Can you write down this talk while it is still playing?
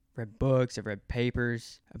read books, I've read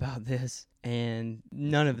papers about this, and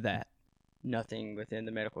none of that, nothing within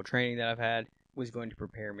the medical training that I've had was going to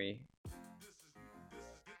prepare me.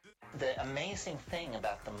 The amazing thing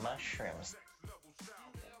about the mushrooms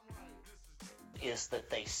is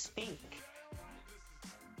that they speak.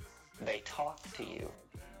 They talk to you.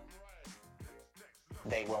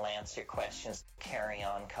 They will answer questions, carry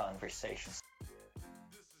on conversations.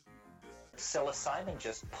 Psilocybin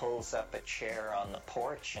just pulls up a chair on the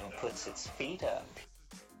porch and puts its feet up.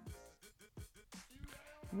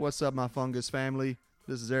 What's up, my fungus family?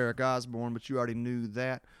 This is Eric Osborne, but you already knew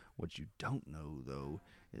that. What you don't know, though,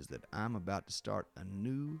 is that I'm about to start a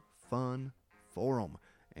new fun forum,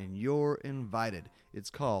 and you're invited. It's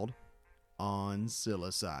called On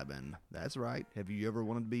Psilocybin. That's right. Have you ever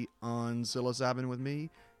wanted to be on psilocybin with me?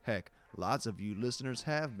 Heck, lots of you listeners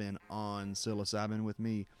have been on psilocybin with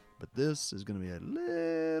me, but this is going to be a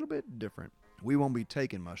little bit different. We won't be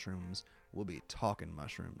taking mushrooms, we'll be talking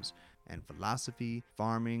mushrooms. And philosophy,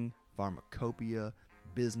 farming, pharmacopoeia,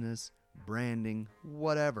 business, branding,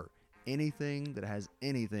 whatever. Anything that has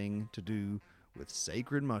anything to do with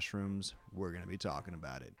sacred mushrooms, we're going to be talking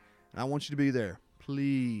about it. And I want you to be there.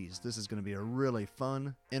 Please, this is going to be a really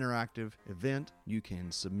fun, interactive event. You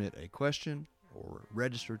can submit a question or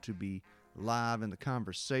register to be live in the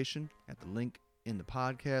conversation at the link in the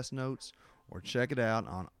podcast notes, or check it out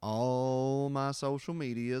on all my social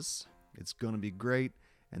medias. It's going to be great,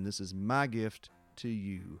 and this is my gift to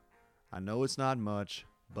you. I know it's not much,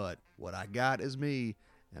 but what I got is me,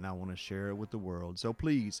 and I want to share it with the world. So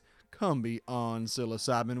please, come be on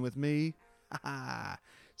psilocybin with me.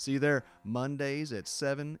 See you there Mondays at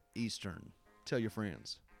 7 Eastern. Tell your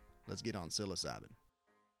friends. Let's get on psilocybin.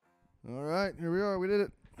 All right, here we are. We did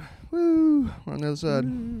it. Woo! We're on the other side.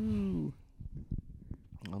 Woo.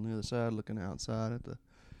 On the other side, looking outside at the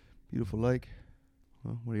beautiful lake.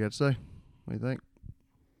 Well, what do you got to say? What do you think?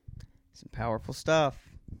 Some powerful stuff.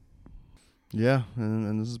 Yeah,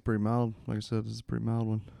 and this is pretty mild. Like I said, this is a pretty mild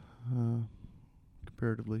one,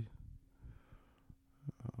 comparatively.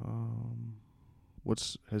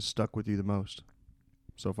 What's has stuck with you the most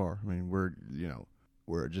so far? I mean,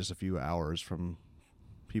 we're just a few hours from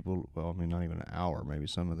people. Well, I mean, not even an hour. Maybe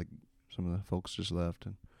some of the folks just left,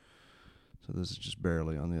 and so this is just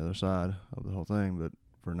barely on the other side of the whole thing. But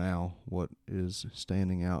for now, what is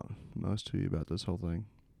standing out most to you about this whole thing?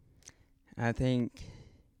 I think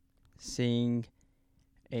seeing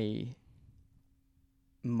a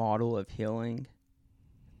model of healing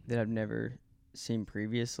that I've never seen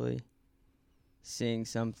previously, seeing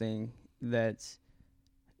something that's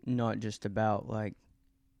not just about like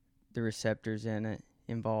the receptors in it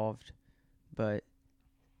involved, but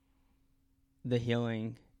the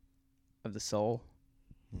healing of the soul.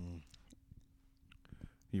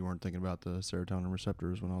 You weren't thinking about the serotonin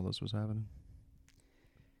receptors when all this was happening?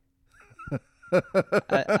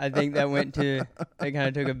 I think that kind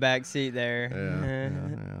of took a back seat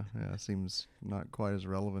there. Yeah. Seems not quite as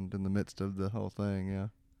relevant in the midst of the whole thing, yeah.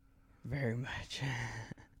 Very much.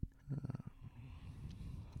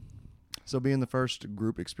 So being the first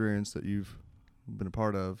group experience that you've been a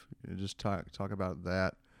part of, just talk about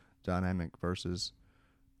that dynamic versus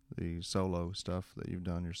the solo stuff that you've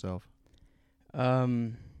done yourself. I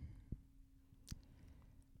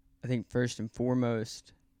think first and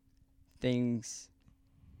foremost, fields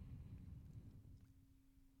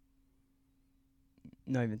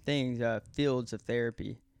of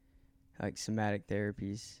therapy, like somatic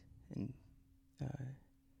therapies and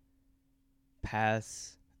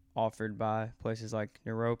paths offered by places like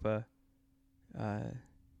Naropa.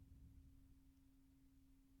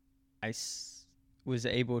 Was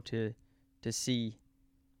able to see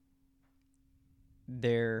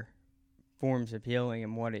their forms of healing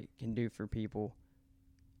and what it can do for people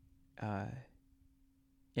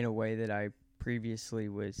in a way that I previously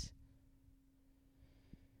was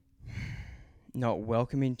not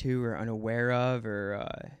welcoming to or unaware of, or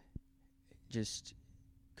just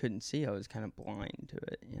couldn't see. I was kind of blind to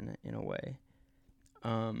it in a way.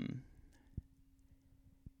 I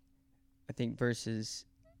think versus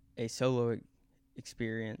a solo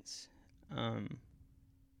experience,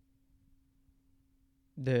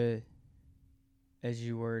 as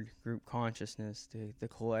you word, group consciousness, the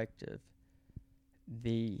collective,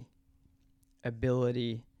 the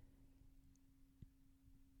ability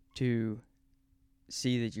to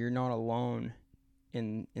see that you're not alone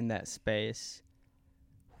in that space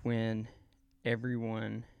when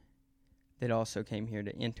everyone that also came here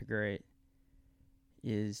to integrate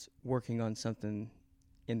is working on something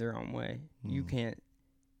in their own way.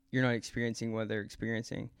 You're not experiencing what they're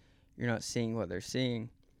experiencing. You're not seeing what they're seeing,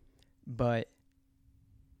 but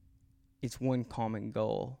it's one common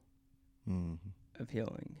goal Mm-hmm. of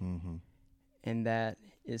healing. Mm-hmm. And that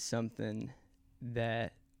is something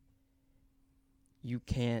that you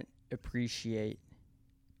can't appreciate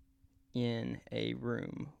in a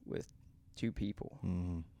room with two people.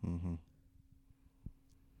 Mm-hmm. Mm-hmm.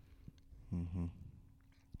 Mm-hmm.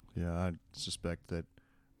 Yeah, I suspect that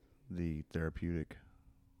the therapeutic,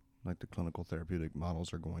 like the clinical therapeutic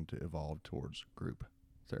models, are going to evolve towards group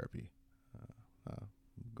therapy.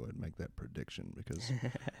 Go ahead and make that prediction, because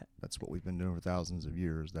that's what we've been doing for thousands of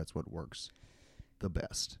years. That's what works the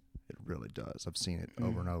best. It really does. I've seen it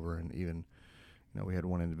over and over, and even, we had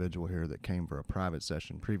one individual here that came for a private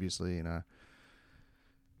session previously, and I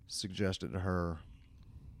suggested to her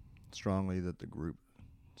strongly that the group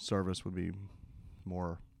service would be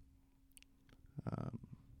more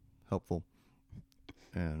helpful,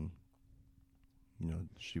 and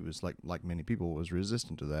she was like many people, was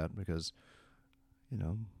resistant to that, because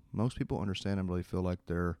most people understandably feel like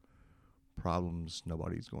their problems,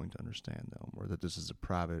 nobody's going to understand them, or that this is a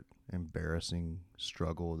private, embarrassing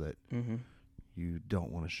struggle that you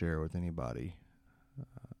don't want to share with anybody.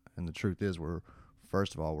 And the truth is,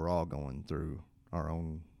 first of all, we're all going through our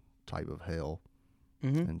own type of hell,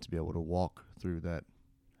 and to be able to walk through that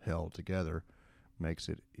hell together makes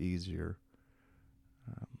it easier.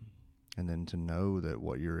 And then to know that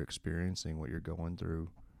what you're experiencing, what you're going through,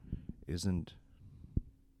 it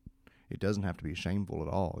doesn't have to be shameful at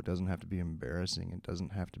all. It doesn't have to be embarrassing. It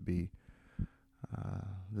doesn't have to be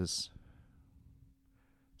this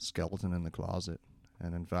skeleton in the closet.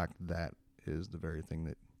 And in fact, that is the very thing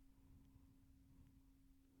that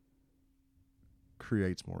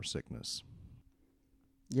creates more sickness.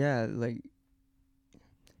 Yeah, like,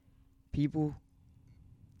 people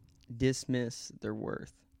dismiss their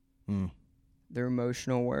worth, their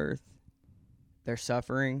emotional worth, their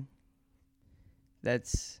suffering.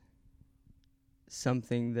 That's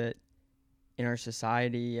something that in our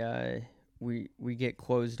society we get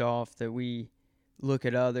closed off, that we look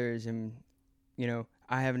at others and,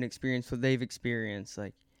 I haven't experienced what they've experienced.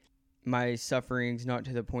 Like, my suffering's not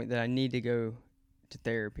to the point that I need to go to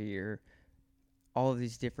therapy, or all of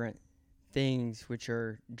these different things, which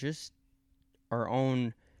are just our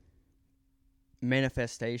own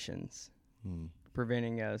manifestations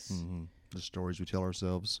preventing us. The stories we tell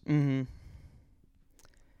ourselves.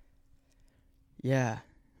 Yeah.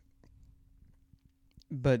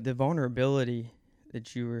 But the vulnerability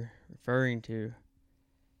that you were referring to,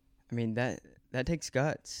 I mean, that takes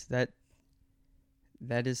guts. That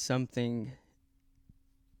is something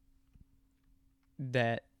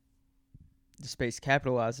that the space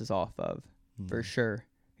capitalizes off of, for sure,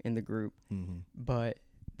 in the group. But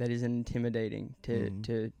that is intimidating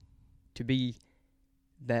to be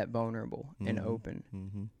that vulnerable and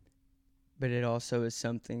open. But it also is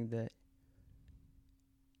something that,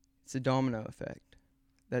 it's a domino effect.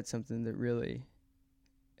 That's something that really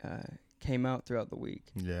came out throughout the week.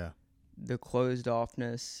 Yeah. The closed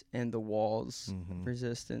offness and the walls of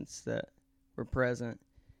resistance that were present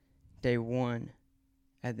day one.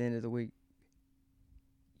 At the end of the week,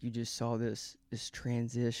 you just saw this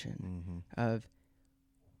transition of,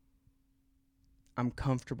 I'm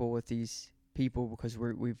comfortable with these people because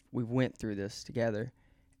we've went through this together,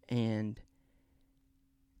 and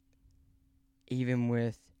even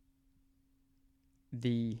with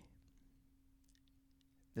the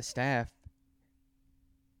staff,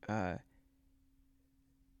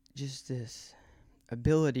 just this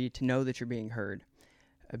ability to know that you're being heard,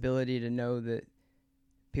 ability to know that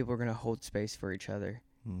people are going to hold space for each other.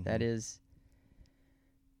 That's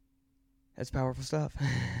powerful stuff.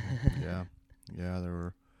 Yeah, there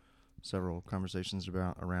were several conversations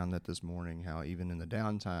around that this morning, how even in the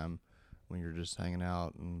downtime, when you're just hanging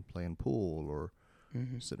out and playing pool, or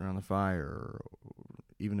sitting around the fire, or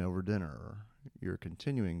even over dinner, you're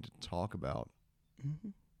continuing to talk about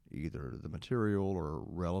either the material or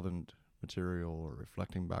relevant material, or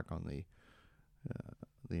reflecting back on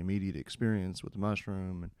the immediate experience with the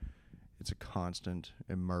mushroom. And it's a constant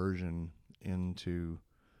immersion into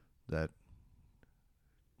that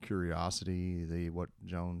curiosity, what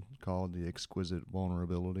Joan called the exquisite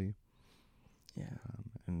vulnerability. Yeah.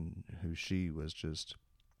 And who she was just,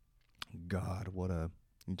 God,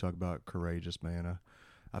 you talk about courageous, man.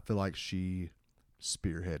 I feel like she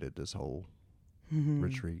spearheaded this whole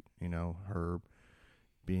retreat, her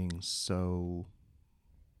being so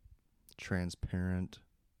transparent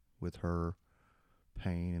with her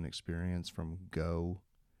pain and experience from go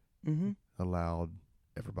allowed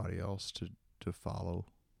everybody else to follow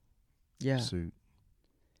suit.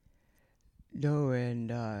 No,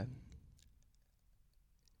 and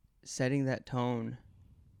setting that tone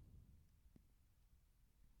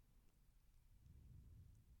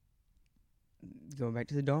going back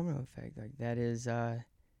to the domino effect, like that's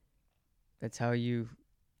how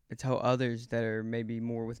others that are maybe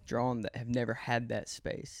more withdrawn, that have never had that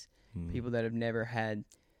space, people that have never had,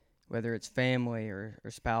 whether it's family or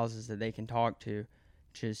spouses that they can talk to,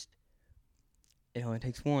 just, it only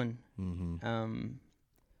takes one.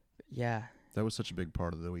 Yeah. That was such a big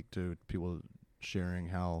part of the week too. People sharing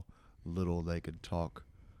how little they could talk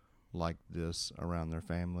like this around their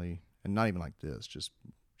family, and not even like this, just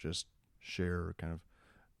share kind of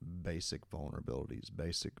basic vulnerabilities,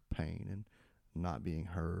 basic pain, and not being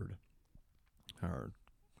heard. Our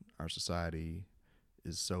society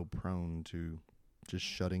is so prone to just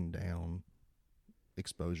shutting down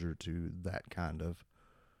exposure to that kind of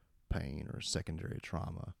pain or secondary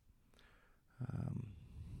trauma.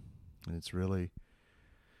 And it's really,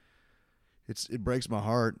 it breaks my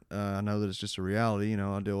heart. I know that it's just a reality. You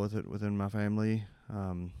know, I deal with it within my family.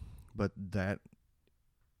 But that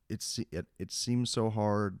it seems so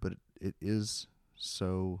hard, but it is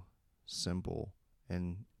so simple,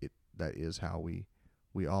 and that is how we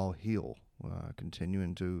all heal.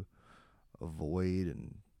 Continuing to avoid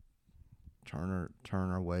and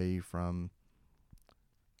turn away from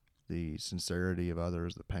the sincerity of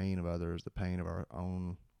others, the pain of others, the pain of our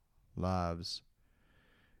own lives.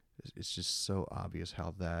 It's just so obvious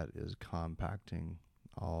how that is compacting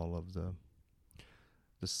all of the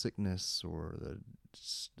sickness or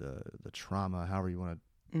the trauma, however you want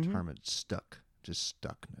to term it,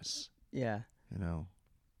 stuckness. Yeah. You know.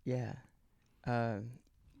 Yeah.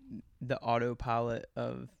 The autopilot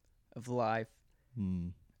of life,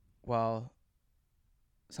 while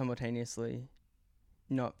simultaneously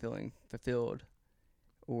not feeling fulfilled,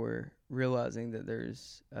 or realizing that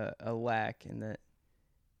there's a lack, and that,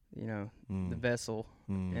 you know, the vessel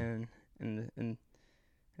and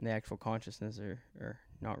the actual consciousness are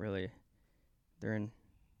not really,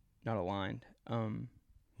 not aligned.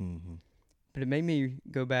 But it made me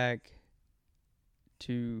go back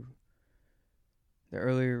to the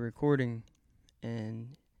earlier recording,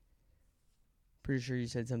 and pretty sure you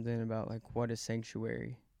said something about, like, what is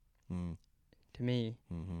sanctuary to me.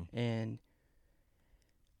 And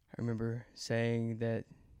I remember saying that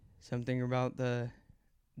something about the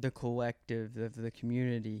collective of the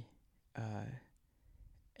community,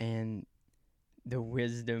 and the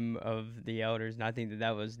wisdom of the elders, and I think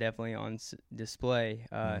that was definitely on display.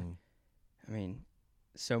 I mean,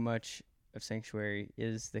 so much of sanctuary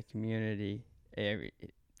is the community. It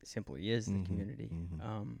simply is the community.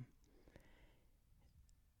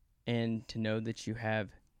 And to know that you have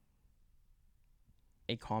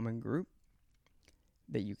a common group,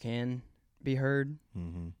 that you can be heard.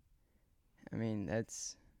 I mean,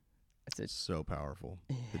 it's so powerful.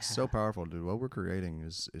 Yeah. It's so powerful, dude. What we're creating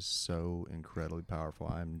is so incredibly powerful.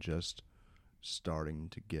 I'm just starting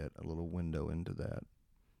to get a little window into that,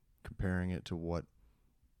 comparing it to what,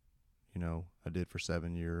 you know, I did for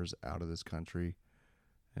 7 years out of this country,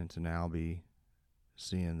 and to now be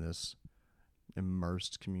seeing this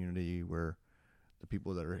immersed community where the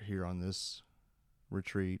people that are here on this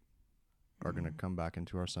retreat are going to come back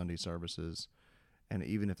into our Sunday services, and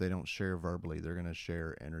even if they don't share verbally, they're going to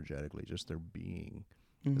share energetically. Just their being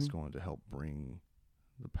is going to help bring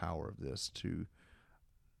the power of this to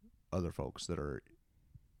other folks that are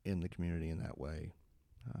in the community in that way.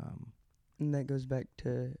 And that goes back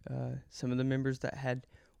to some of the members that had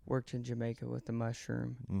worked in Jamaica with the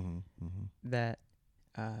mushroom, that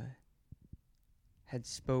had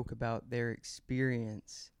spoke about their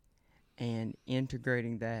experience and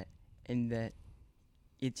integrating that, and that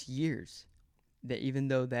it's years, that even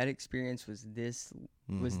though that experience was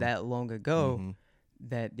that long ago,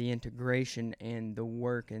 that the integration and the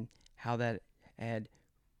work and how that had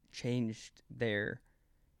changed their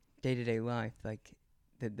day-to-day life, like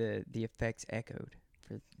the effects echoed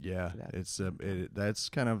for that. It's that's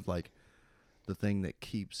kind of like the thing that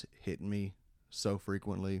keeps hitting me so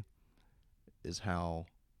frequently, is how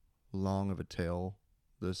long of a tail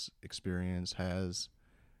this experience has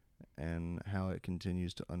and how it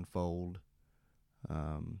continues to unfold.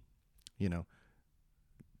 You know,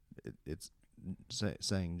 it's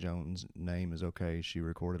saying Joan's name is okay. She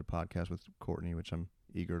recorded a podcast with Courtney, which I'm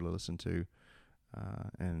eager to listen to,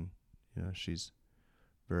 and you know, she's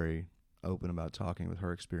very open about talking with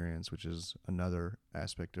her experience, which is another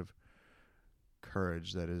aspect of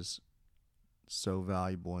courage that is so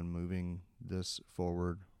valuable in moving this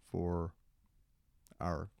forward for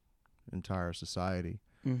our entire society.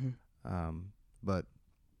 But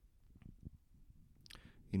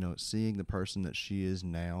you know, seeing the person that she is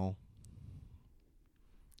now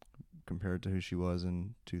compared to who she was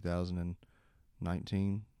in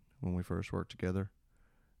 2019 when we first worked together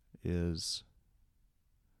is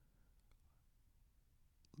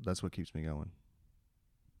that's what keeps me going.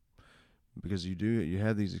 Because you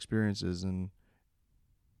have these experiences, and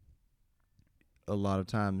a lot of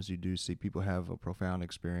times you do see people have a profound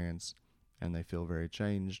experience and they feel very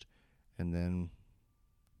changed, and then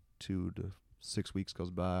 2 to 6 weeks goes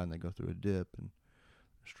by and they go through a dip and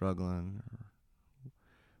they're struggling.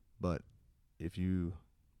 But if you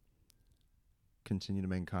continue to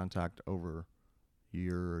make contact over a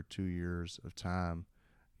year or 2 years of time,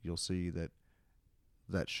 you'll see that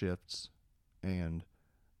shifts, and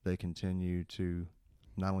they continue to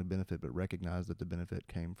not only benefit but recognize that the benefit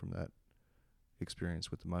came from that experience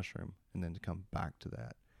with the mushroom, and then to come back to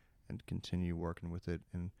that and continue working with it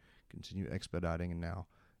and continue expediting. And now,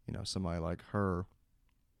 somebody like her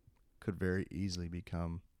could very easily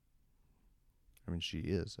become, she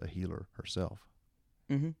is a healer herself.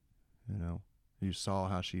 Mm-hmm. You saw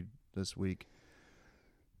how this week,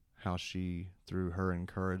 how she, through her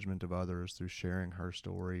encouragement of others, through sharing her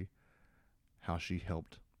story, how she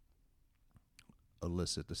helped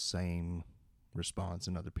elicit the same response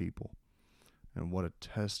in other people. And what a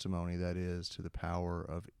testimony that is to the power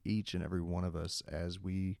of each and every one of us as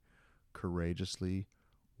we courageously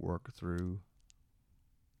work through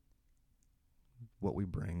what we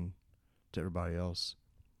bring to everybody else.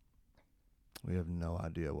 We have no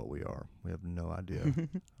idea what we are. We have no idea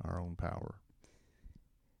our own power.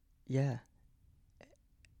 Yeah.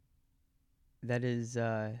 That is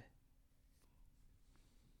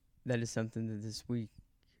something that this week,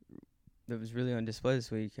 that was really on display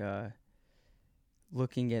this week,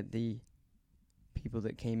 looking at the people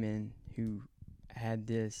that came in who had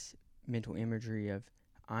this mental imagery of,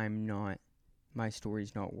 my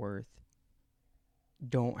story's not worth,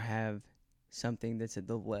 don't have something that's at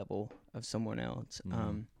the level of someone else.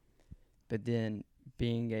 Mm-hmm. But then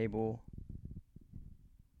being able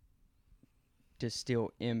to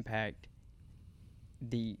still impact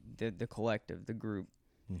the collective, the group.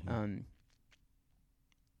 Mm-hmm.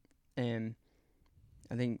 And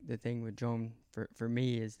I think the thing with Joan for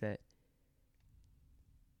me is that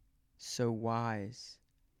so wise,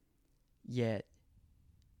 yet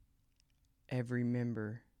every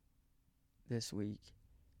member this week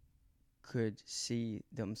could see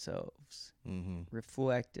themselves Mm-hmm.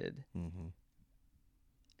 reflected. Mm-hmm.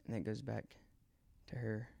 And that goes back to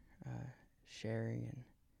her sharing and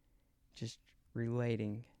just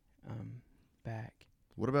relating back.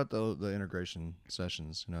 What about the integration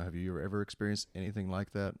sessions? Have you ever experienced anything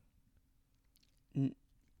like that?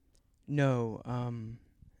 No.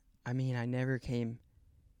 I never came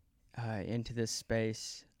into this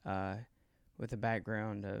space with a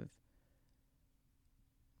background of,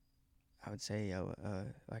 I would say,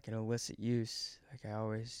 like an illicit use. Like I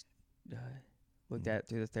always looked at it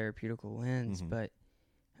through the therapeutical lens, Mm-hmm. but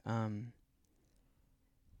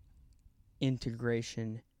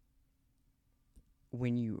integration,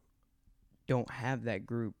 when you don't have that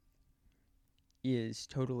group, is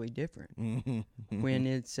totally different. Mm-hmm. When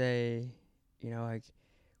it's when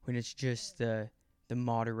it's just the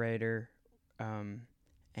moderator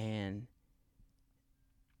and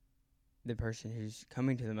the person who's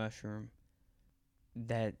coming to the mushroom,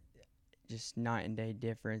 that just night and day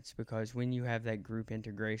difference. Because when you have that group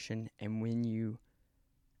integration and when you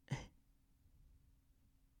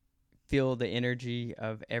feel the energy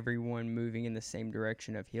of everyone moving in the same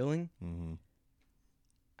direction of healing, Mm-hmm.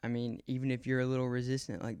 Even if you're a little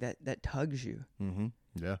resistant, like that tugs you. Mm-hmm.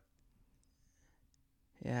 Yeah.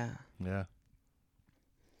 Yeah. Yeah.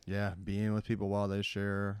 Yeah. Being with people while they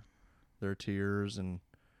share their tears and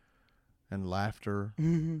laughter,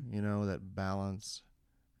 that balance,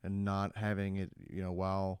 and not having it,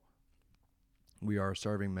 while we are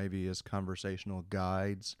serving maybe as conversational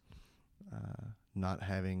guides, not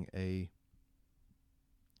having a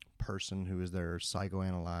person who is there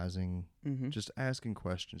psychoanalyzing, just asking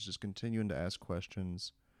questions, just continuing to ask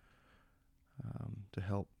questions to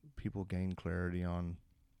help people gain clarity on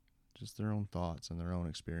just their own thoughts and their own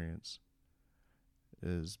experience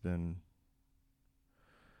has been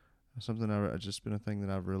something just been a thing that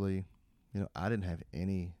I've really, I didn't have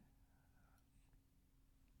any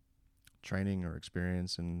training or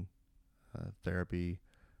experience in therapy.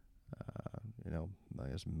 I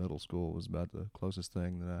guess middle school was about the closest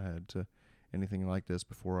thing that I had to anything like this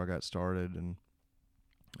before I got started. And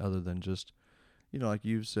other than just, like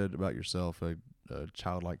you've said about yourself, a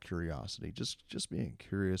childlike curiosity, just being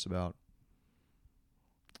curious about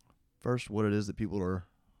first what it is that people are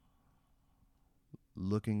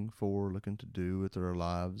looking to do with their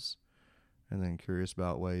lives, and then curious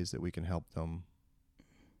about ways that we can help them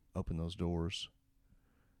open those doors.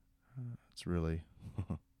 It's really,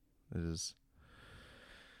 it is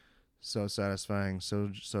so satisfying,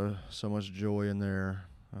 so much joy in there,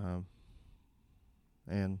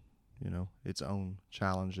 and its own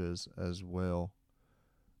challenges as well,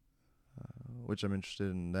 which I'm interested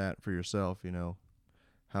in that for yourself.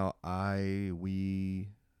 How we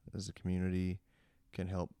as a community can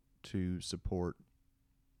help to support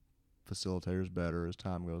facilitators better as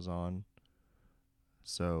time goes on.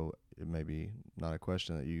 So it may be not a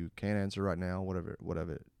question that you can answer right now.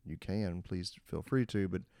 Whatever you can, please feel free to.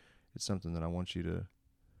 But it's something that I want you to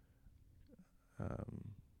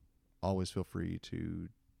always feel free to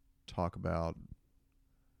talk about,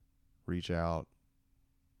 reach out.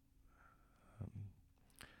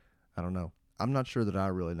 I don't know. I'm not sure that I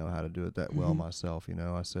really know how to do it that well myself.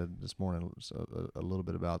 I said this morning a little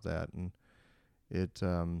bit about that, and it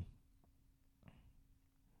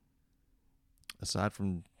aside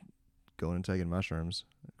from going and taking mushrooms,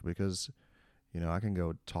 because I can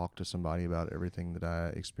go talk to somebody about everything that I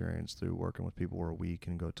experienced through working with people, or we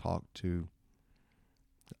can go talk to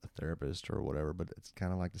a therapist or whatever, but it's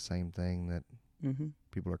kind of like the same thing that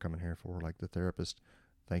people are coming here for. Like the therapist,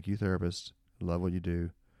 thank you, therapist, love what you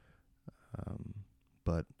do,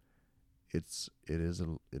 but it is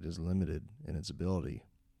limited in its ability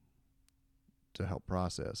to help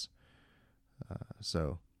process.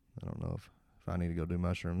 So I don't know if I need to go do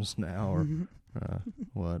mushrooms now or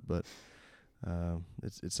what, but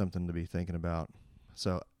it's something to be thinking about.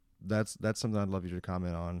 So that's something I'd love you to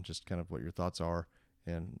comment on, just kind of what your thoughts are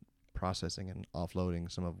in processing and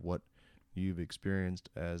offloading some of what you've experienced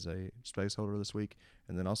as a space holder this week.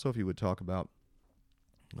 And then also if you would talk about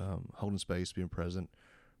holding space, being present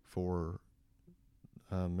for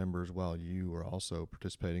members while you are also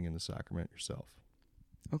participating in the sacrament yourself.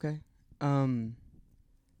 Okay.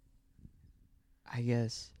 I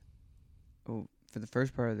guess for the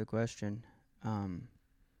first part of the question,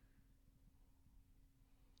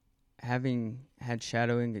 having had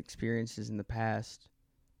shadowing experiences in the past,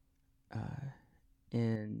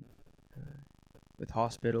 with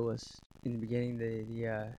hospitalists in the beginning,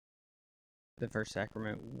 the first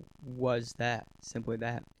sacrament was simply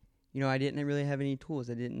that. I didn't really have any tools.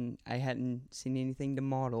 I hadn't seen anything to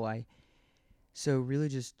model. So really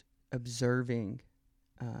just observing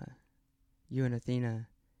you and Athena,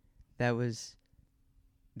 that was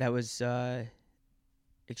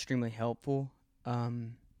extremely helpful,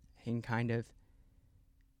 and kind of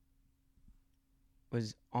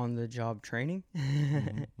was on the job training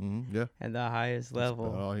Yeah, at the highest level.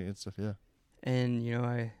 Oh, it's yeah. And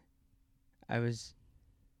I was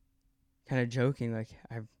kind of joking, like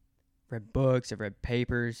I've read books, I've read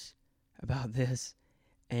papers about this,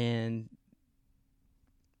 and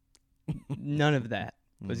none of that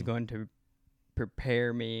was going to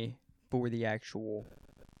prepare me for the actual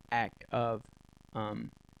act of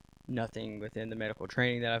nothing within the medical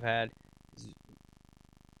training that I've had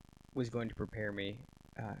was going to prepare me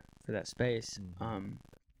for that space.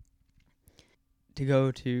 To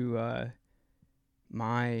go to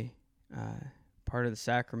my part of the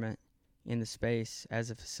sacrament in the space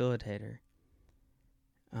as a facilitator,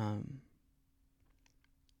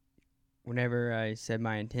 whenever I said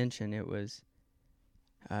my intention, it was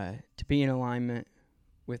to be in alignment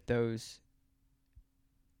with those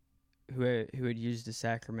who had used the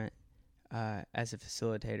sacrament as a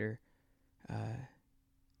facilitator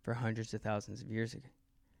for hundreds of thousands of years ago,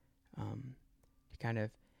 to kind of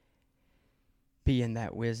be in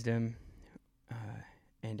that wisdom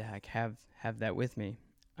and have that with me.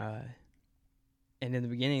 And in the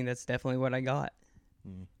beginning, that's definitely what I got.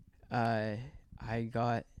 I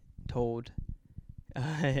got told,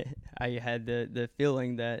 I had the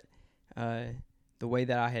feeling that the way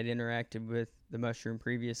that I had interacted with the mushroom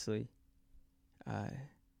previously,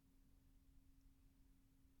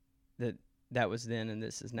 that was then and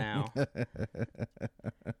this is now.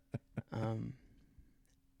 And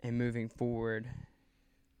moving forward,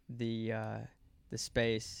 the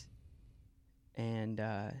space and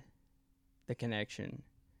the connection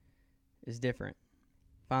is different.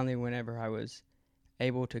 Finally, whenever I was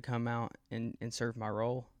able to come out and serve my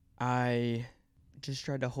role, I just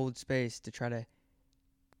tried to hold space to try to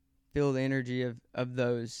feel the energy of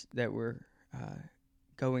those that were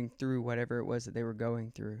going through whatever it was that they were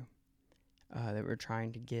going through, that were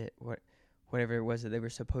trying to get whatever it was that they were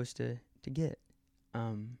supposed to get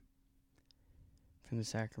from the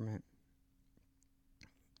sacrament.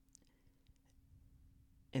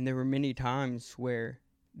 And there were many times where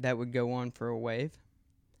that would go on for a wave,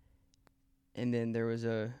 and then there was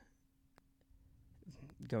a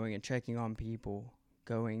going and checking on people,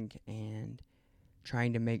 going and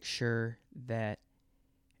trying to make sure that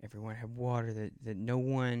everyone had water, that no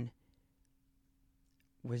one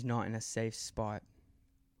was not in a safe spot,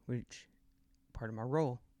 which part of my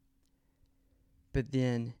role. But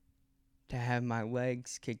then to have my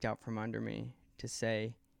legs kicked out from under me to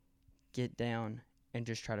say, get down and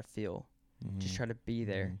just try to feel, just try to be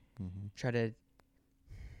there, try to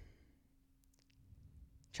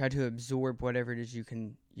absorb whatever it is you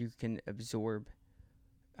can absorb,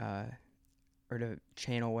 or to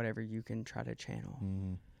channel whatever you can try to channel.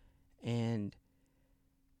 And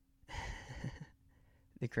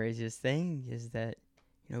the craziest thing is that,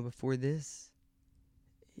 before this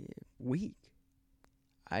week,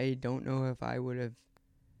 I don't know if I would have,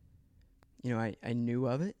 I knew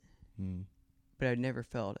of it, but I'd never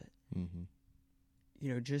felt it.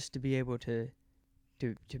 Just to be able to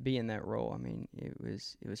be in that role, I mean, it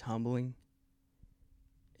was humbling,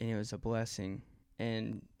 and it was a blessing,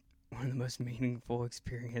 and one of the most meaningful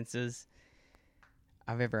experiences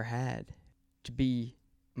I've ever had, to be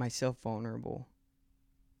myself vulnerable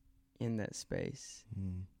in that space,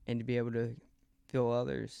 and to be able to feel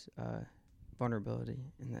others'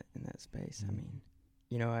 vulnerability in that space. I mean,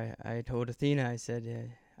 I told Athena, I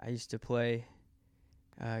said, I used to play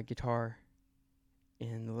guitar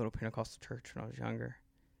in the little Pentecostal church when I was younger,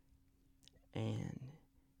 and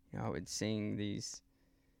I would sing these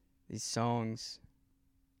songs,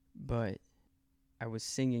 but I was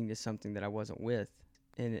singing to something that I wasn't with.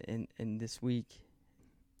 And this week,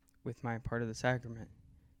 with my part of the sacrament,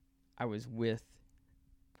 I was with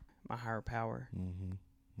my higher power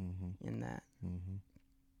in that.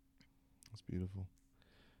 That's beautiful.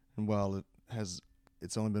 And while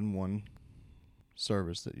it's only been one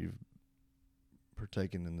service that you've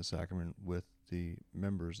partaken in the sacrament with the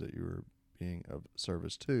members that you were being of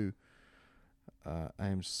service to, I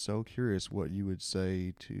am so curious what you would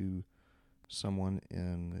say to someone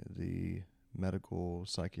in the medical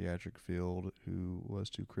psychiatric field who was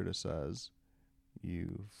to criticize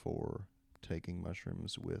you for taking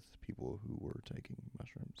mushrooms with people who were taking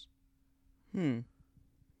mushrooms.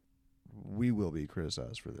 We will be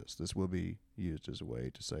criticized for this. This will be used as a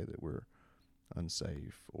way to say that we're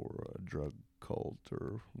unsafe or a drug cult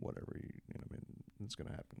or whatever. It's going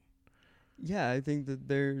to happen. Yeah, I think that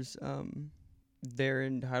there's they're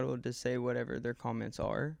entitled to say whatever their comments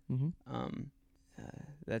are.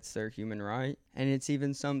 That's their human right, and it's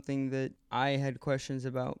even something that I had questions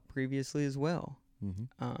about previously as well.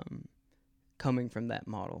 Coming from that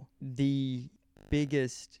model, the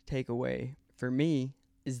biggest takeaway for me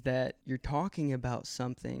is that you're talking about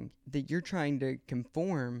something that you're trying to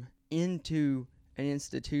conform into an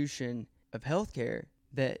institution of healthcare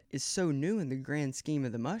that is so new in the grand scheme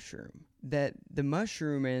of the mushroom, that the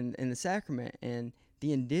mushroom and the sacrament and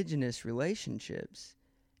the indigenous relationships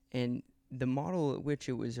and the model at which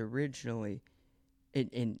it was originally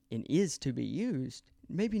and is to be used,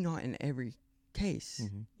 maybe not in every case.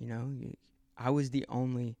 I was the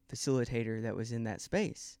only facilitator that was in that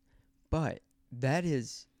space, but that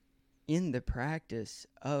is in the practice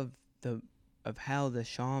of how the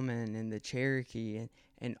shaman and the Cherokee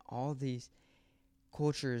and all these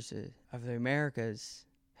cultures of the Americas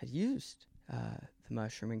had used the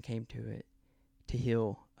mushroom and came to it to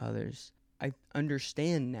heal others. I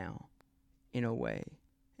understand now, in a way.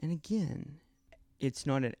 And again, it's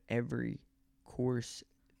not an every course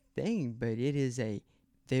thing, but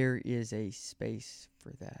there is a space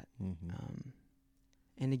for that.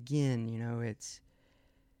 And again,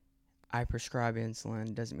 I prescribe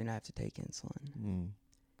insulin, doesn't mean I have to take insulin.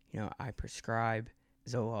 I prescribe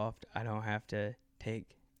Zoloft, I don't have to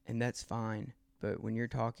take, and that's fine. But when you're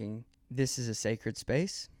talking, this is a sacred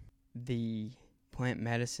space. The plant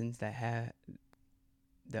medicines that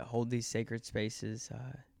hold these sacred spaces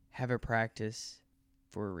have a practice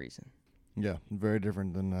for a reason. Yeah, very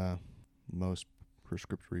different than most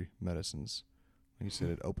prescriptory medicines. Like you said,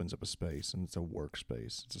 it opens up a space, and it's a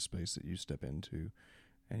workspace. It's a space that you step into,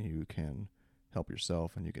 and you can help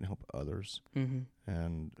yourself, and you can help others.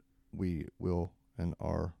 And we will and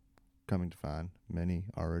are coming to find, many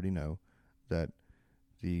already know, that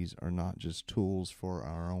these are not just tools for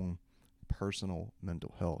our own personal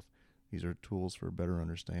mental health. These are tools for better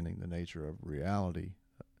understanding the nature of reality.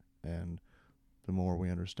 And the more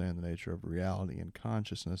we understand the nature of reality and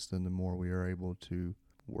consciousness, then the more we are able to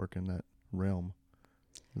work in that realm.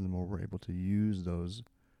 And the more we're able to use those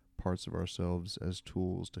parts of ourselves as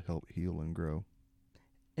tools to help heal and grow.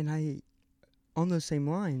 And on those same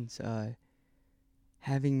lines,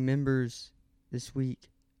 having members this week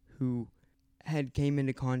who had came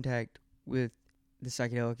into contact with the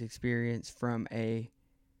psychedelic experience from a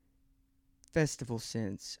festival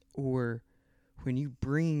sense, or when you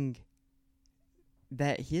bring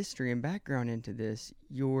that history and background into this,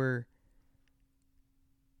 you're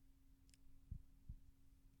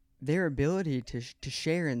their ability to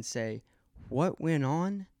share and say what went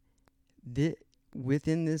on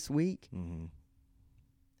within this week Mm-hmm.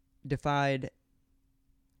 defied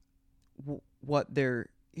what their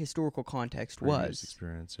historical context Previous was.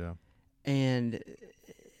 experience, yeah. And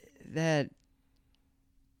that,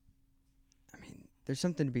 I mean, there's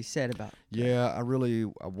something to be said about Yeah, I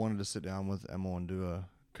wanted to sit down with Emma and do a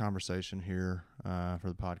conversation here for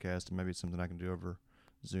the podcast, and maybe it's something I can do over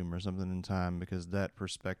Zoom or something in time, because that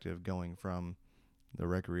perspective going from the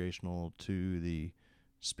recreational to the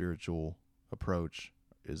spiritual approach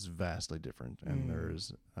is vastly different, and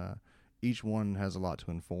there's each one has a lot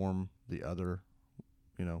to inform the other,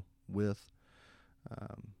 with,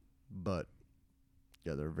 but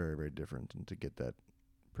yeah, they're very, very different, and to get that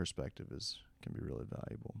perspective can be really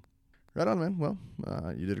valuable. Right on, man. Well,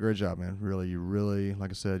 you did a great job, man. You really,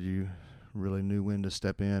 like I said, you really knew when to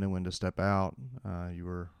step in and when to step out. You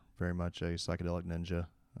were very much a psychedelic ninja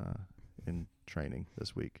in training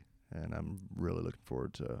this week, and I'm really looking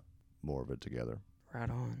forward to more of it together. Right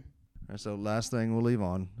on. All right, so last thing we'll leave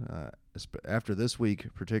on, after this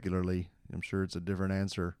week particularly, I'm sure it's a different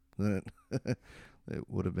answer than it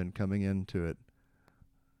would have been coming into it.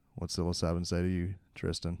 What's psilocybin say to you,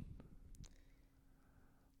 Tristan?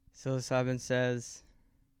 Psilocybin says,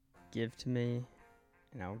 give to me,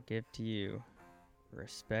 and I will give to you.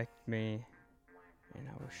 Respect me, and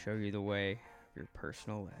I will show you the way of your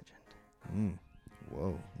personal legend.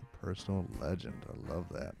 Whoa, personal legend. I love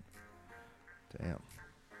that. Damn.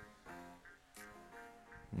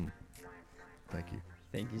 Thank you.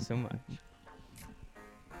 Thank you so much.